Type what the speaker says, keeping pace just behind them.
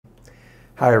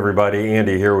Hi everybody,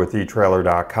 Andy here with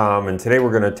etrailer.com, and today we're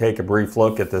going to take a brief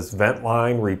look at this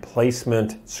Ventline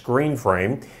replacement screen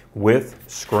frame with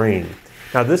screen.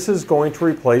 Now this is going to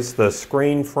replace the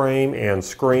screen frame and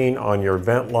screen on your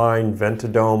Ventline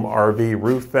Ventadome RV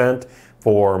roof vent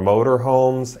for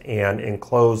motorhomes and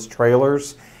enclosed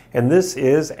trailers. And this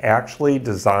is actually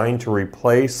designed to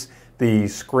replace the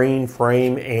screen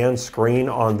frame and screen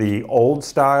on the old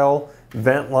style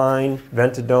Ventline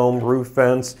Ventadome roof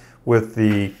vents with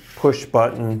the push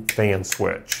button fan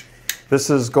switch.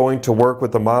 This is going to work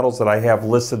with the models that I have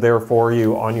listed there for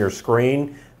you on your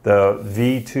screen. The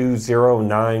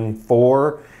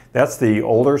V2094, that's the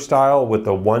older style with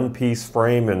the one-piece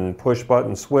frame and push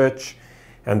button switch.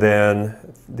 And then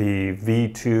the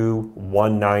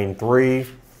V2193,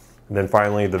 and then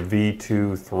finally the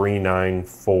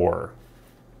V2394.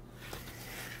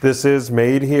 This is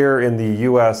made here in the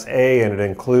USA, and it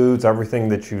includes everything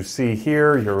that you see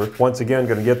here. You're once again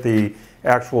going to get the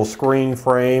actual screen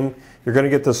frame. You're going to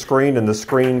get the screen, and the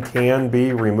screen can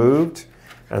be removed.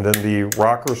 And then the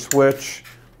rocker switch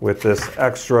with this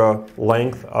extra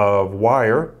length of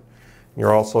wire.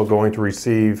 You're also going to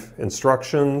receive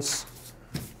instructions.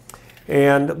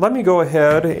 And let me go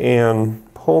ahead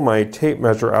and pull my tape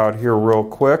measure out here real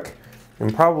quick.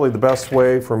 And probably the best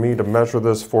way for me to measure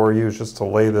this for you is just to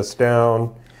lay this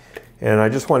down. And I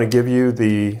just want to give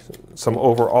you some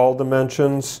overall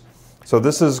dimensions. So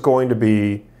this is going to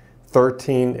be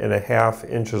 13.5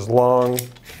 inches long,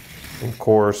 and of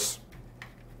course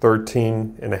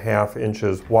 13.5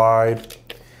 inches wide.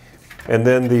 And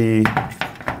then the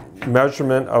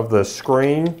measurement of the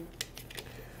screen,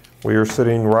 we are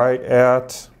sitting right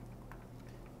at,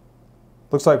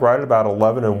 looks like right at about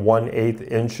 11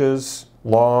 1/8 inches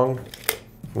long.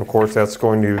 And of course that's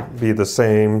going to be the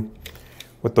same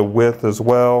with the width as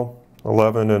well,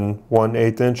 11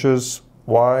 1/8 inches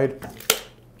wide.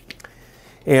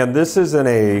 And this is in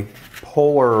a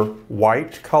polar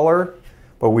white color,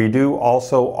 but we do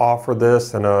also offer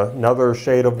this in another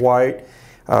shade of white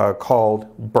called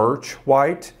birch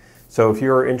white. So if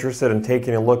you're interested in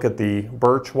taking a look at the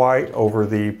birch white over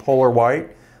the polar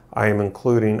white, I am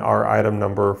including our item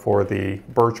number for the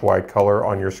birch white color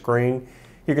on your screen.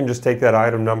 You can just take that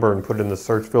item number and put it in the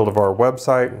search field of our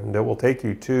website, and it will take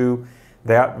you to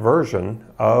that version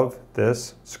of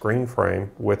this screen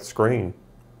frame with screen.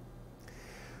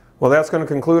 Well, that's going to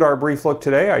conclude our brief look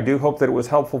today. I do hope that it was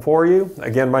helpful for you.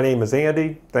 Again, my name is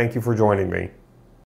Andy. Thank you for joining me.